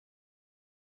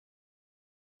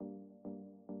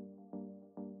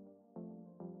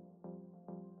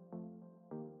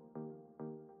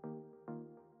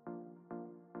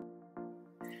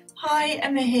Hi,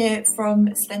 Emma here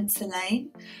from Spencer Lane.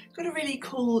 Got a really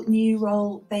cool new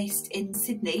role based in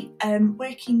Sydney,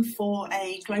 working for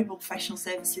a global professional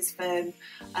services firm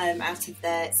out of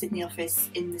their Sydney office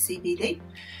in the CBD.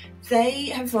 They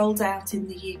have rolled out in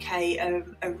the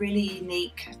UK a really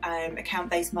unique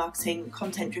account-based marketing,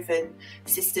 content-driven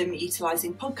system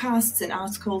utilising podcasts and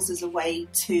articles as a way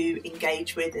to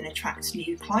engage with and attract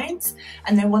new clients,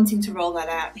 and they're wanting to roll that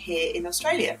out here in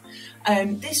Australia.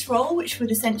 This role, which would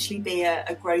essentially be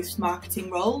a growth marketing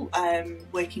role,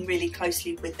 working really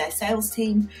closely with their sales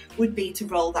team, would be to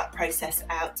roll that process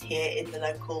out here in the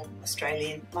local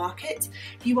Australian market.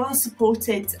 You are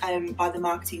supported by the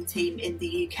marketing team in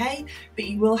the UK, but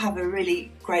you will have a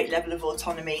really great level of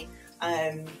autonomy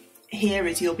here,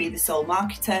 as you'll be the sole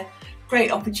marketer. Great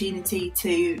opportunity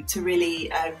to really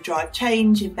drive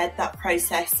change, embed that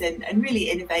process and really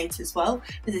innovate as well.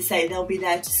 As I say, they'll be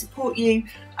there to support you,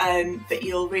 but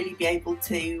you'll really be able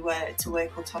to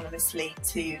work autonomously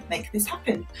to make this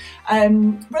happen.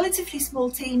 Relatively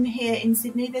small team here in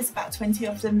Sydney, there's about 20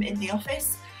 of them in the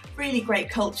office. Really great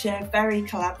culture, very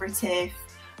collaborative.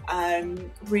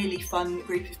 Really fun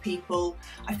group of people.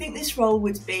 I think this role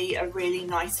would be a really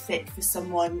nice fit for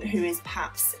someone who is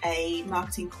perhaps a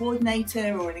marketing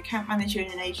coordinator or an account manager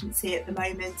in an agency at the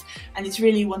moment and is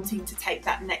really wanting to take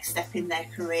that next step in their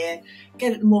career,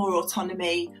 get more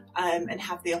autonomy and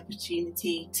have the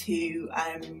opportunity to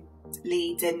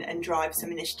lead and drive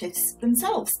some initiatives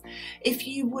themselves. If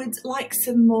you would like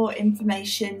some more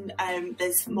information,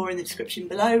 there's more in the description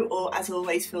below, or as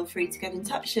always, feel free to get in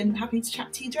touch and I'm happy to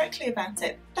chat to you directly about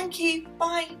it. Thank you,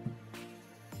 bye.